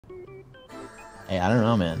Hey, I don't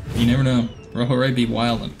know, man. You never know. Rojo Ray be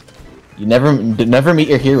wildin'. You never meet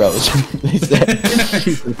your heroes. They said.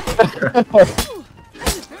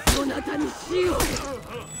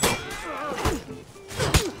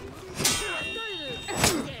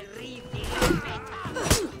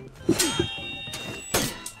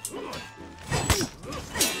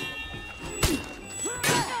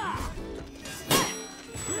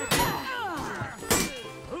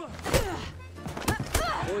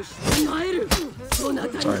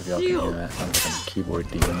 Sorry if y'all can hear that. I'm like a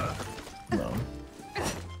keyboard demon. No.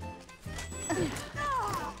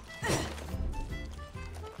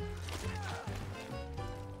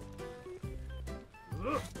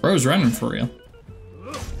 Bro's running for real.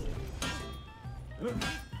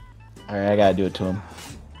 Alright, I gotta do it to him.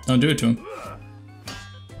 Don't do it to him.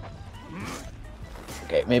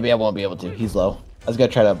 Okay, maybe I won't be able to. He's low. I was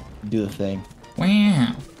gonna try to do the thing.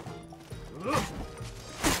 Wow.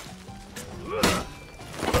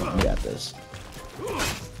 We got this.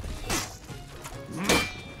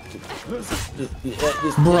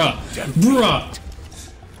 Bruh. Bruh.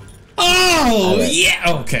 Oh,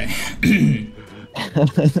 yeah. Okay.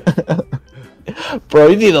 Bro,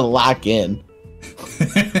 you need to lock in.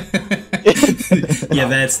 Yeah,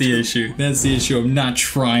 that's the issue. That's the issue. I'm not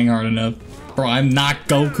trying hard enough. Bro, I'm not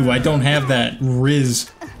Goku. I don't have that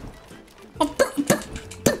Riz. Oh, bro,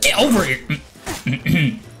 get over here.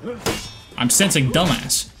 I'm sensing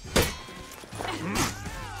dumbass.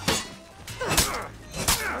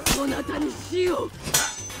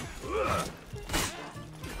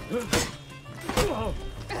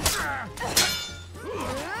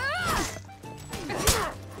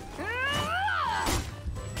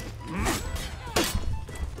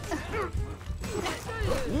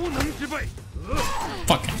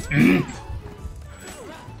 Fucking.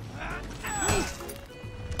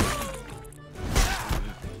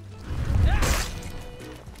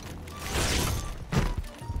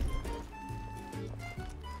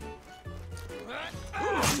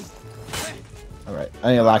 Alright,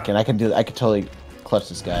 I need to lock in. I can totally clutch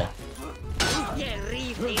this guy.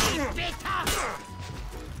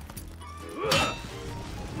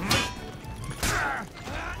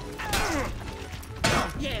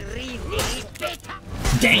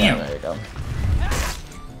 Damn. Yeah, there you go.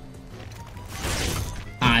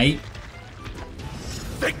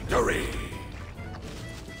 Victory.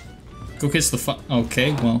 Go kiss the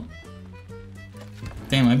Okay, well.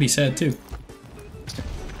 Damn, I'd be sad too.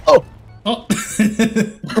 Oh! Oh!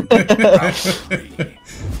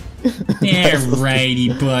 Yeah,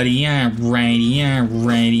 righty, buddy. Yeah, righty. Yeah,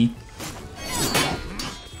 righty.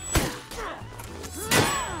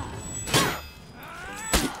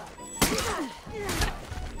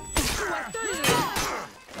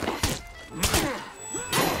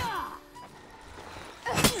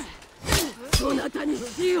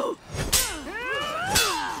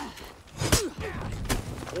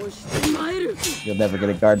 You'll never get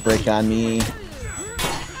a guard break on me.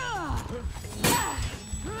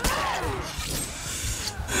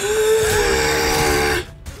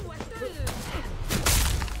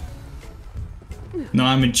 No,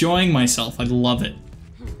 I'm enjoying myself. I love it.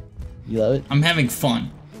 You love it? I'm having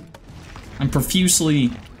fun. I'm profusely...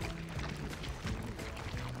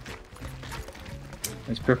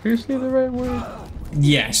 Is profusely the right word?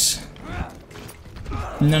 Yes.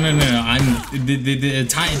 No. I'm the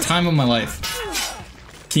time of my life.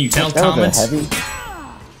 Can you tell, That was comments? heavy.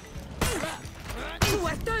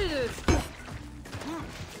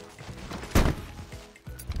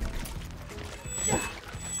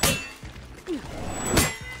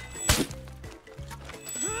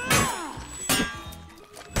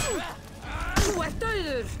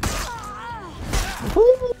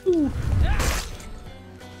 Woo!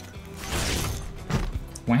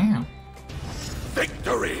 Wow.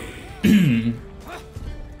 Victory.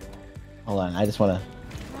 Hold on, I just wanna.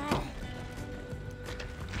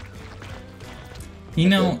 You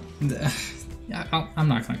know, I'm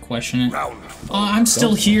not gonna question it. Oh, I'm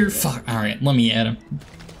still here. Fuck. All right, let me add him.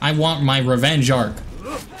 I want my revenge arc.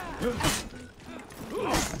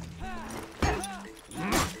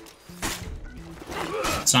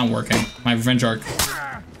 It's not working. My revenge arc.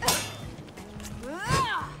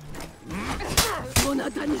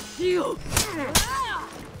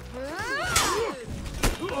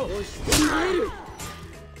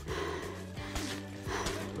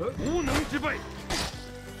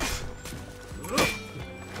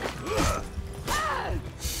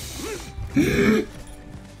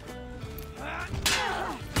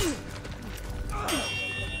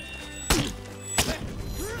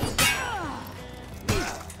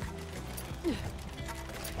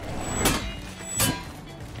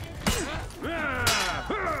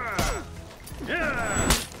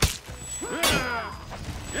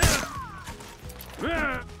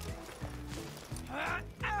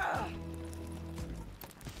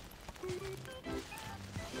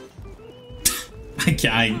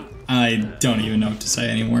 I don't even know what to say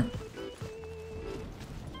anymore.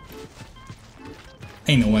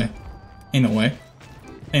 Ain't no way. Ain't no way.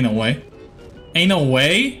 Ain't no way. Ain't no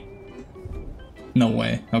way? No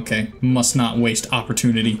way. Okay. Must not waste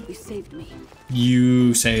opportunity. You saved me.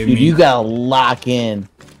 You saved Dude, me. you gotta lock in.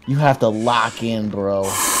 You have to lock in, bro.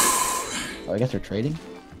 Oh, I guess they're trading?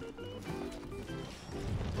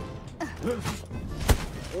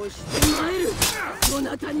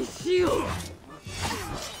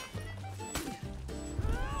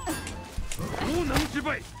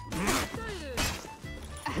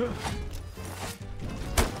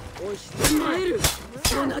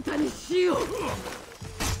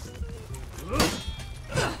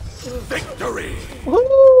 Victory!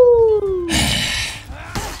 Woo!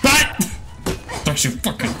 But don't you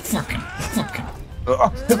fucking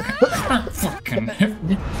hit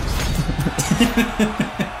me.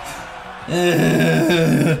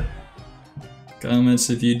 Comments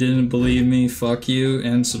if you didn't believe me, fuck you,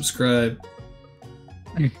 and subscribe.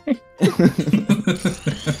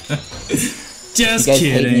 Just You guys hate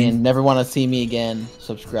me kidding. and never want to see me again.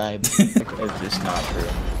 Subscribe. It's just not true.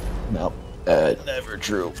 Nope. Never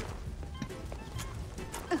true.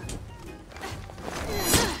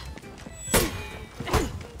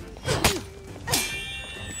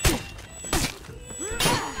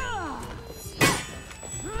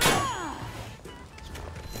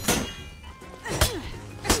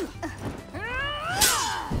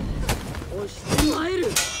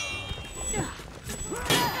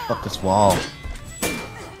 Fuck this wall.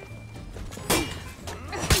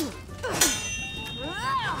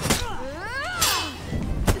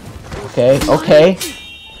 Okay, okay.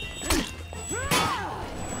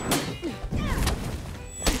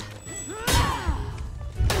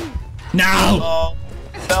 No! Oh,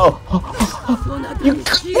 no. You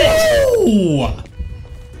No!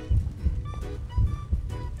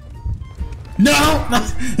 No!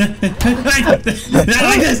 Like this!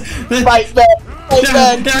 Fight back!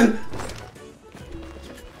 Fight back!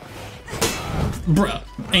 Bruh,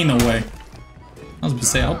 ain't no way. I was about to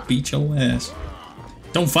say, I'll beat your ass.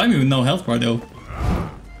 Don't fight me with no health bar, though.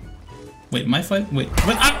 Wait, my fight? Wait,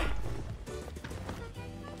 what?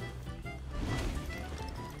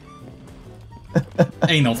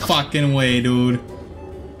 Ain't no fucking way, dude.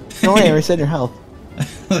 No way, I reset your health.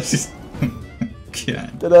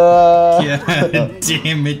 God. Ta-da! God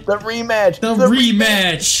damn it. The rematch! The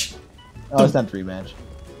rematch! Oh, it's not the rematch.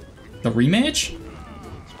 The rematch?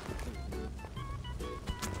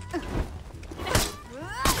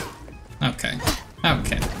 Okay.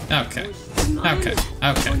 Okay. Okay. Okay.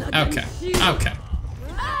 Okay. Okay. Okay.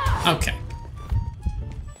 Okay.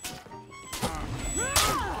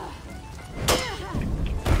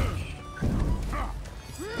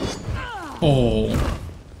 Oh.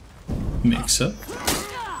 Mix up.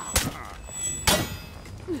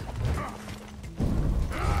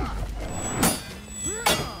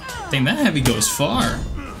 Dang, that heavy goes far.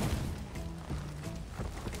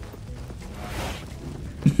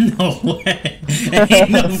 No way.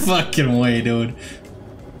 Ain't no fucking way, dude.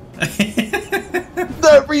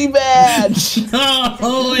 The rematch!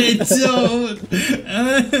 Oh, it don't.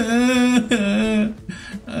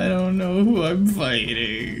 I don't know who I'm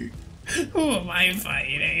fighting. Who am I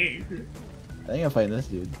fighting? I think I'm fighting this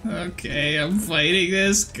dude. Okay, I'm fighting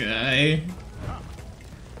this guy.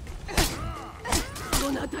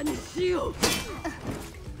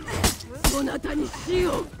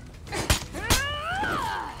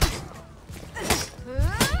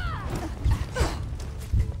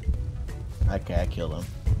 Okay, I killed him.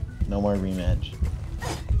 No more rematch.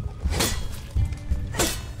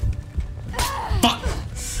 Fuck.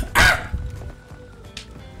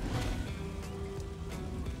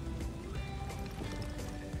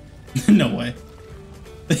 No way.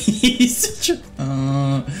 He's such a.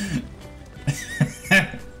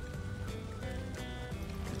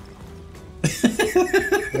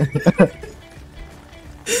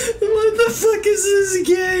 What the fuck is this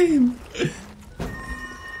game?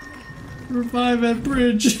 Revive at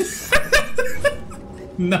bridge.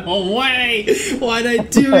 No way! Why'd I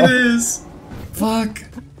do this? Fuck.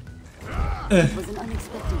 It was an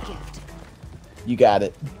unexpected gift. You got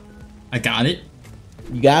it. I got it.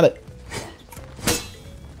 You got it.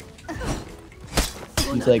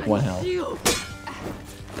 He's like 1 health.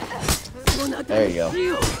 There you go.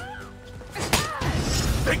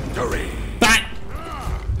 Victory! Back!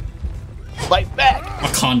 Fight back! I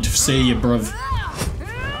can't see you, bruv.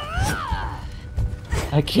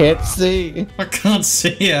 I can't see. I can't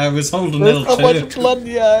see you. I was holding There's so L2. much blood in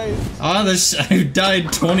the eyes. Ah, I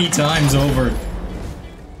died 20 times over.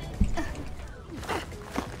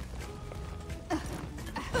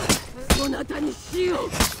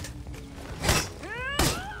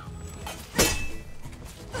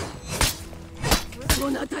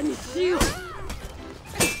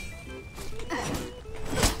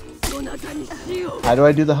 How do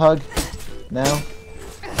I do the hug? Now?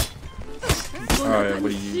 Alright,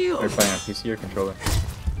 what do you... Are you playing on PC or controller?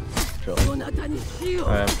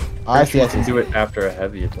 I see, You I can see. do it after a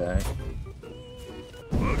heavy attack.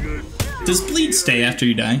 Does bleed stay after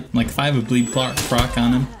you die? Like if I have a bleed proc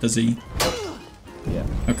on him, does he? Yeah.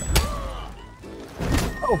 Okay.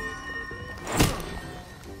 Oh!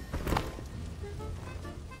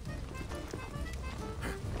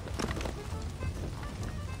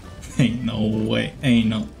 Ain't no way. Ain't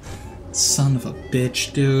no... Son of a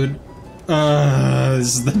bitch, dude.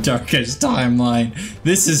 This is the darkest timeline.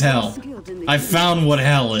 This is hell. I found what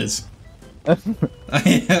hell is.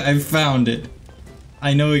 I found it.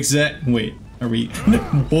 I know exact. Wait, are we?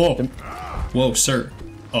 Whoa, whoa, sir.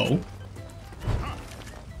 Oh.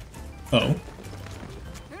 Oh.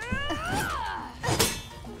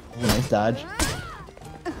 Nice dodge.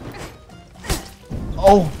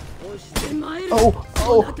 Oh! Oh!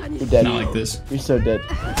 Oh! You're dead. Not like this. You're so dead.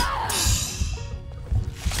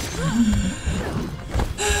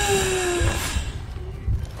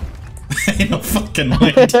 Ain't no fucking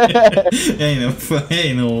way.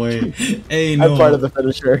 Ain't no way. Ain't no. I'm part of the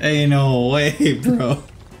finisher. Ain't no way, bro.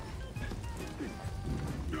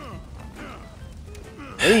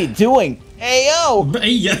 What are you doing? Hey yo!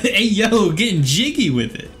 Hey yo, getting jiggy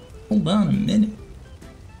with it. Hold on a minute.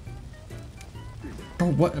 Bro,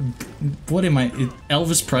 what am I?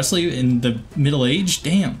 Elvis Presley in the Middle Age?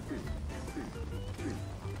 Damn.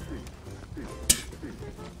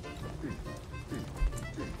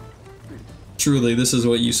 Truly, this is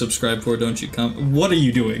what you subscribe for, don't you? What are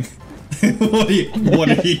you doing? What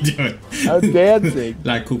are you doing? I'm dancing.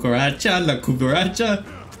 La cucaracha, la cucaracha.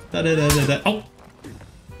 Da da da da da. Oh.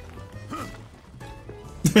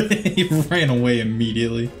 He ran away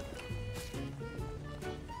immediately.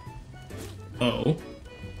 Oh.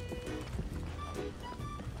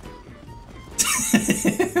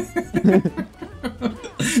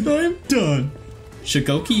 I'm done.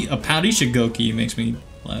 Shigoki? A pouty Shigoki makes me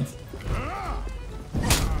laugh.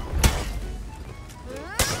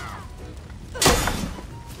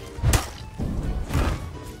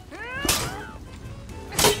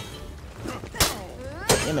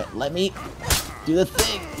 Damn it, let me do the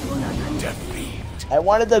thing. I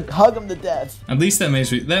wanted to hug him to death. At least that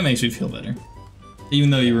makes me feel better. Even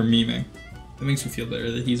though you were memeing. It makes me feel better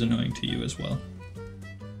that he's annoying to you as well.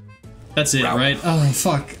 That's it, right? Oh,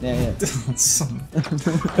 fuck. Yeah. Son of...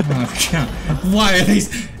 Oh, God. Why are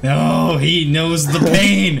these... No, he knows the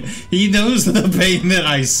pain. He knows the pain that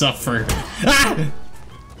I suffer. Ah!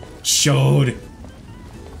 Showed.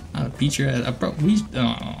 I'll beat your ass. Bro, we...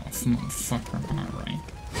 Oh, motherfucker. Alright.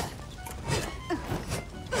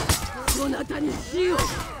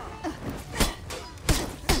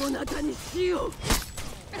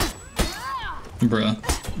 Bruh.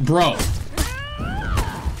 Bro.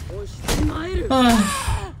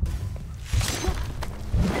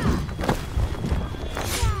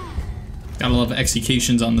 Gotta love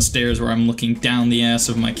executions on the stairs where I'm looking down the ass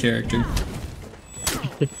of my character.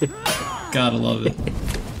 Gotta love it.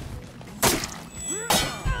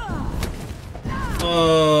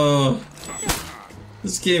 Oh,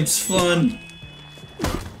 this game's fun.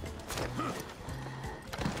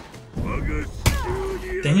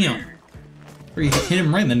 Damn. You hit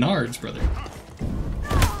him right in the nards, brother.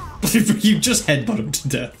 You just headbutt him to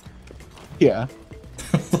death. Yeah.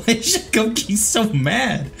 Why is Shigoki so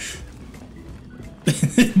mad?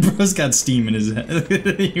 Bro's got steam in his head.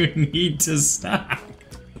 You need to stop.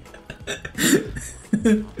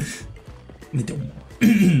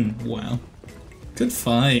 Wow. Good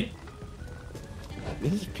fight.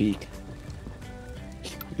 This is peak.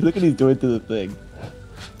 Look what he's doing to the thing.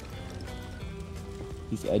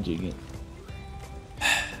 He's edging it.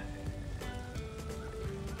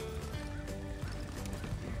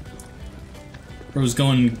 Bro's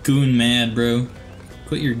going goon mad, bro.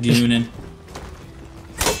 Quit your gooning.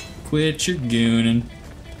 Quit your gooning.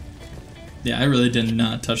 Yeah, I really did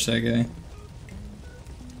not touch that guy.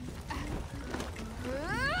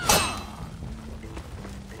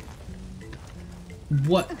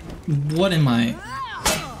 What am I?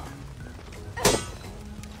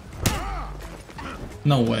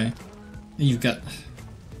 No way. You've got...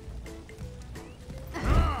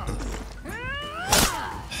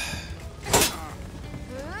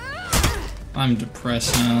 I'm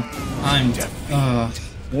depressed now.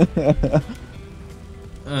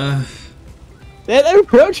 That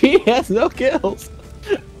approach, he has no kills.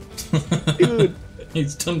 Dude.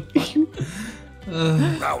 He's done.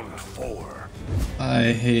 Round 4. I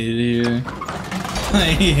hate you.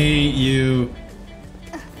 I hate you.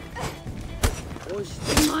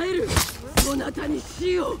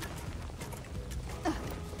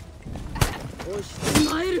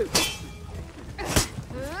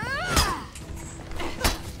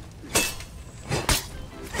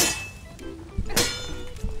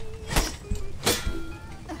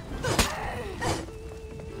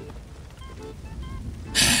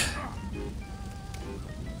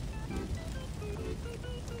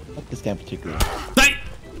 Fuck this guy in particular. Hey!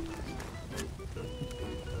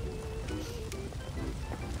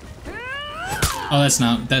 Oh, that's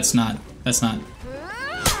not.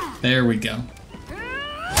 There we go.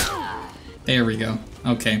 There we go.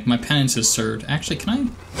 Okay, my penance is served. Actually,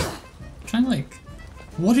 can I like,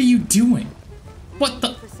 what are you doing? What the?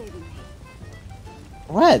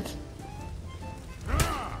 What?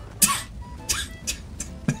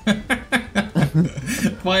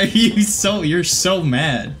 Why are you you're so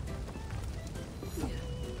mad?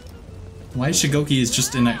 Why Shigoki is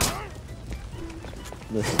just in a...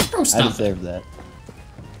 Listen, Bro, stop I deserve that.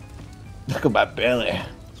 Look at my belly.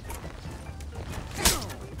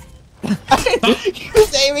 He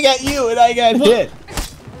was aiming at you and I got hit.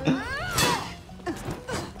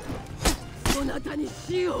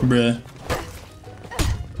 Bruh.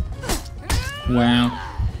 Wow.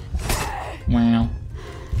 Wow.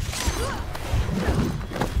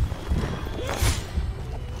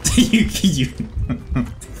 you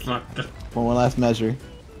fuck. One last measure.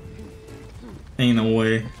 Ain't no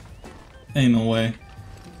way. Ain't no way.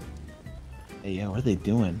 Hey, yo, what are they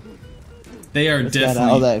doing? They are What's that,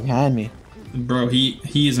 all definitely... that behind me? Bro, he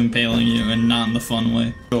is impaling you and not in the fun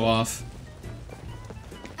way. Go off.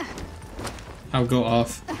 I'll go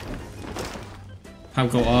off. I'll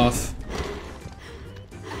go off.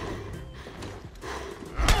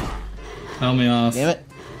 Help me off. Damn it.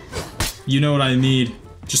 You know what I need.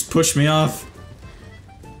 Just push me off.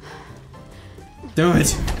 Do it.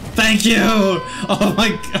 Thank you! Oh my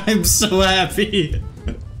god, I'm so happy.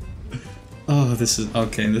 Oh, this is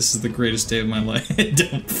okay. This is the greatest day of my life.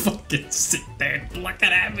 Don't fucking sit there looking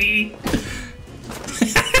at me.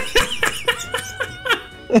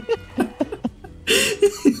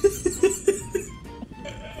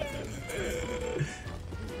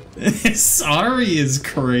 Sorry is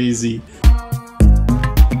crazy.